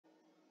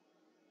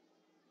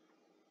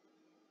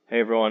Hey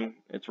everyone,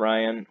 it's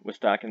Ryan with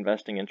Stock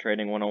Investing and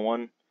Trading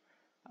 101.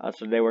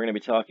 So today we're going to be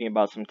talking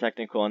about some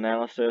technical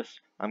analysis.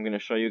 I'm going to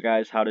show you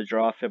guys how to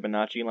draw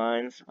Fibonacci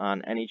lines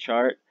on any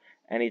chart,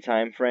 any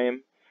time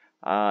frame,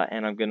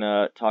 and I'm going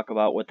to talk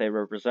about what they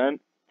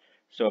represent.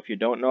 So if you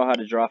don't know how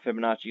to draw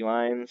Fibonacci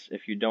lines,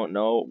 if you don't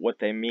know what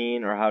they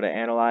mean or how to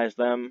analyze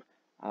them,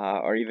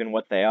 or even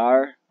what they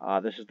are,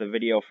 this is the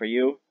video for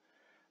you.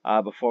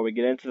 Before we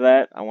get into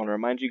that, I want to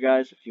remind you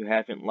guys, if you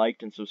haven't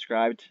liked and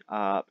subscribed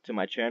to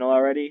my channel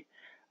already,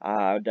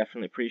 I would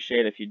definitely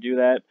appreciate if you do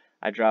that.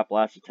 I drop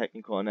lots of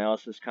technical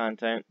analysis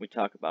content. We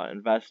talk about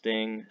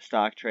investing,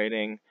 stock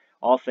trading,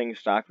 all things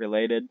stock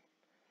related.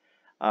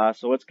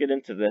 So let's get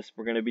into this.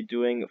 We're going to be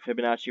doing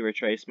Fibonacci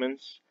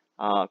retracements.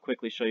 I'll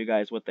quickly show you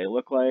guys what they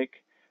look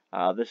like.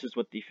 This is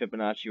what the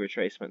Fibonacci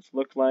retracements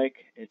look like.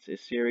 It's a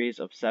series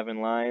of 7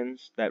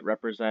 lines that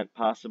represent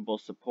possible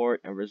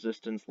support and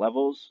resistance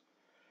levels.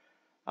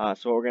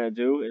 So what we're going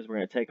to do is we're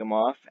going to take them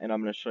off, and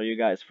I'm going to show you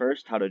guys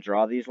first how to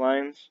draw these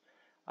lines.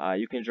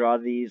 You can draw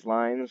these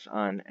lines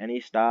on any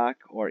stock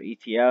or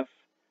ETF.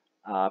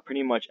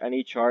 Pretty much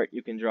any chart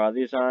you can draw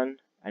these on,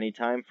 any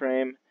time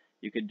frame.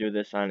 You could do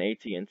this on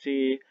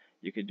AT&T.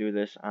 You could do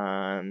this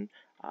on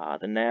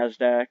the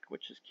NASDAQ,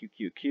 which is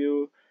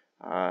QQQ.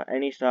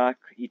 Any stock,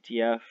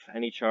 ETF,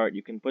 any chart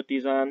you can put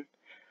these on.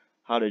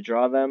 How to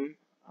draw them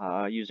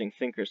using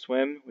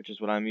Thinkorswim, which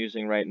is what I'm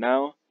using right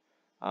now.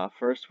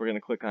 First, we're going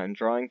to click on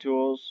Drawing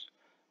Tools,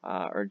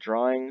 or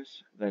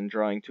Drawings, then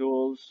Drawing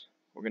Tools.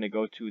 We're going to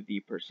go to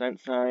the percent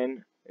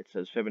sign. It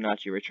says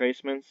Fibonacci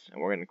Retracements,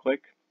 and we're going to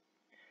click.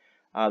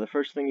 The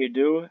first thing you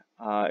do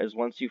is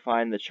once you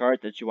find the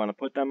chart that you want to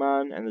put them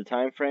on and the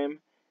time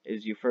frame,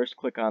 is you first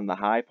click on the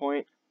high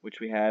point,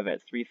 which we have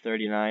at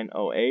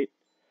 339.08,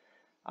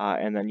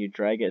 and then you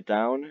drag it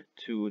down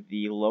to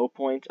the low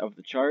point of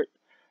the chart,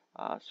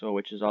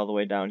 which is all the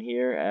way down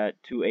here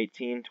at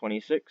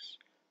 218.26,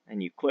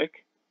 and you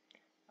click.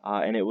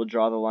 And it will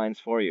draw the lines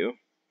for you.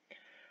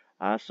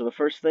 So the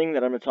first thing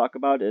that I'm going to talk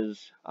about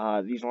is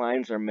these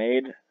lines are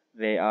made.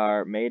 They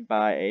are made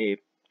by a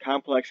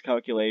complex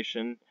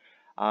calculation.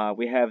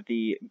 We have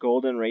the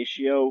golden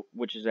ratio,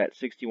 which is at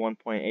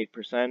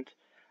 61.8%.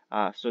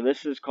 So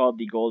this is called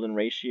the golden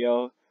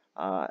ratio.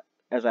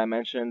 As I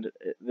mentioned,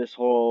 this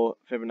whole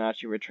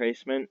Fibonacci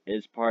retracement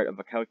is part of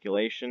a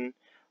calculation.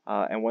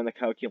 And when the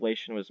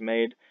calculation was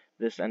made,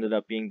 this ended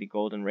up being the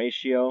golden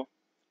ratio.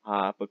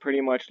 But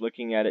pretty much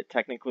looking at it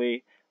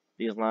technically,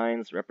 these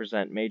lines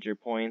represent major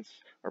points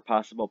or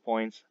possible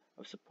points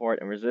of support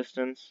and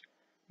resistance.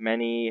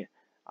 Many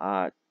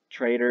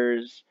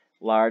traders,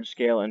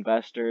 large-scale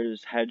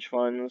investors, hedge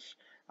funds,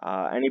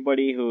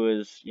 anybody who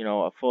is,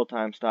 a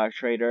full-time stock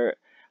trader,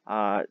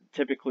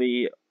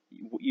 typically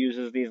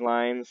uses these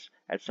lines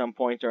at some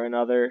point or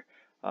another.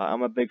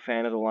 I'm a big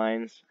fan of the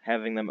lines,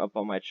 having them up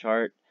on my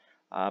chart,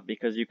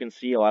 because you can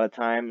see a lot of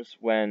times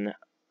when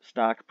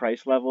stock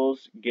price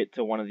levels get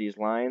to one of these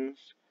lines,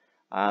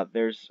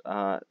 there's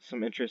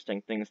some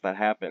interesting things that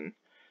happen.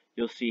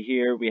 You'll see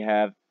here we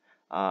have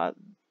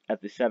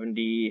at the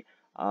 78%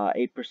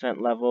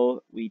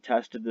 level, we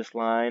tested this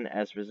line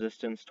as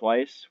resistance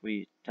twice.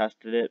 We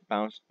tested it,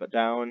 bounced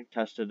down,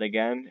 tested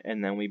again,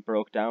 and then we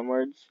broke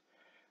downwards.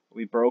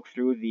 We broke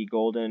through the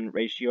golden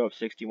ratio of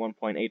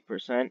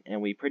 61.8%,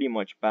 and we pretty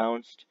much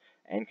bounced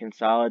and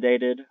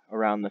consolidated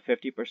around the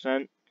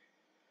 50%.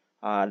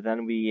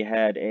 Then we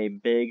had a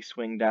big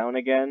swing down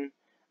again,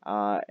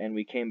 and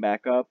we came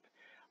back up.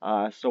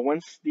 So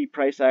once the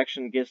price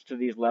action gets to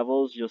these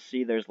levels, you'll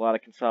see there's a lot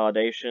of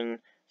consolidation.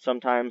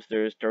 Sometimes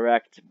there's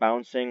direct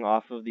bouncing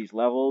off of these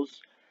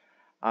levels,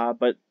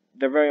 but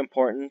they're very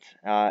important,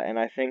 and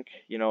I think,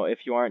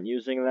 if you aren't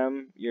using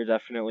them, you're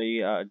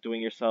definitely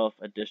doing yourself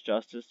a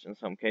disjustice in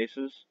some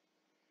cases.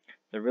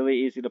 They're really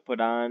easy to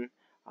put on.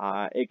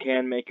 It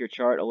can make your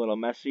chart a little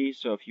messy,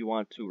 so if you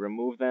want to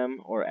remove them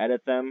or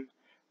edit them,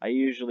 I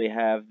usually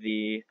have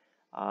the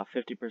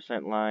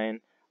 50%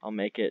 line. I'll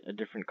make it a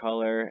different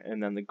color,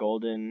 and then the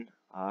golden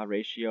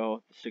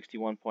ratio,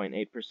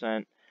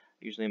 61.8%,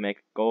 usually make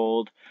it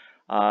gold.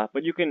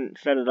 But you can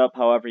set it up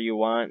however you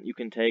want. You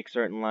can take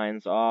certain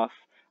lines off.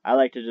 I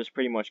like to just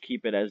pretty much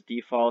keep it as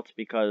default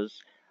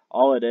because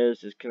all it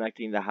is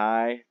connecting the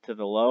high to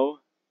the low,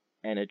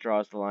 and it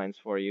draws the lines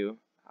for you.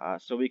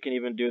 So we can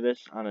even do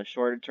this on a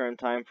shorter term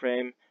time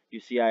frame. You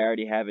see I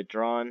already have it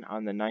drawn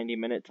on the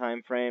 90-minute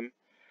time frame.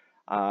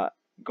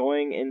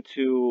 Going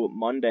into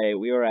Monday,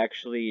 we were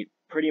actually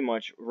pretty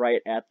much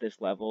right at this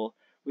level.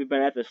 We've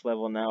been at this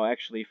level now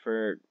actually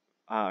for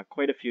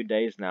quite a few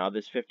days now,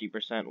 this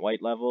 50%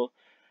 white level.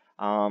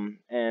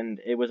 And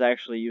it was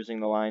actually using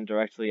the line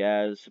directly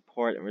as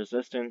support and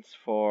resistance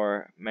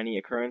for many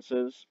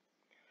occurrences.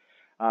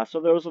 So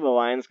those are the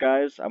lines,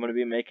 guys. I'm going to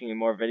be making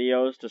more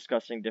videos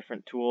discussing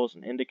different tools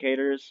and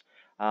indicators.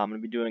 I'm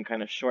going to be doing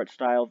kind of short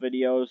style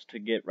videos to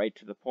get right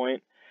to the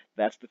point.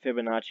 That's the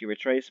Fibonacci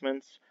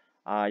retracements.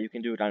 You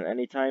can do it on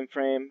any time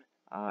frame,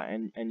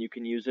 and you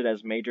can use it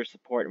as major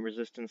support and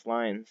resistance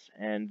lines,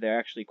 and they're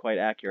actually quite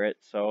accurate.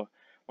 So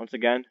once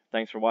again,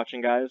 thanks for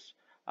watching, guys.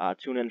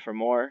 Tune in for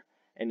more,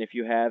 And if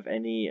you have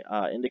any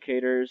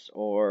indicators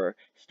or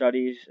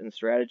studies and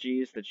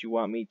strategies that you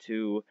want me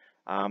to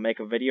make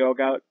a video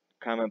about,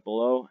 comment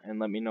below and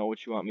let me know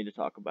what you want me to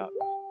talk about.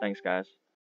 Thanks, guys.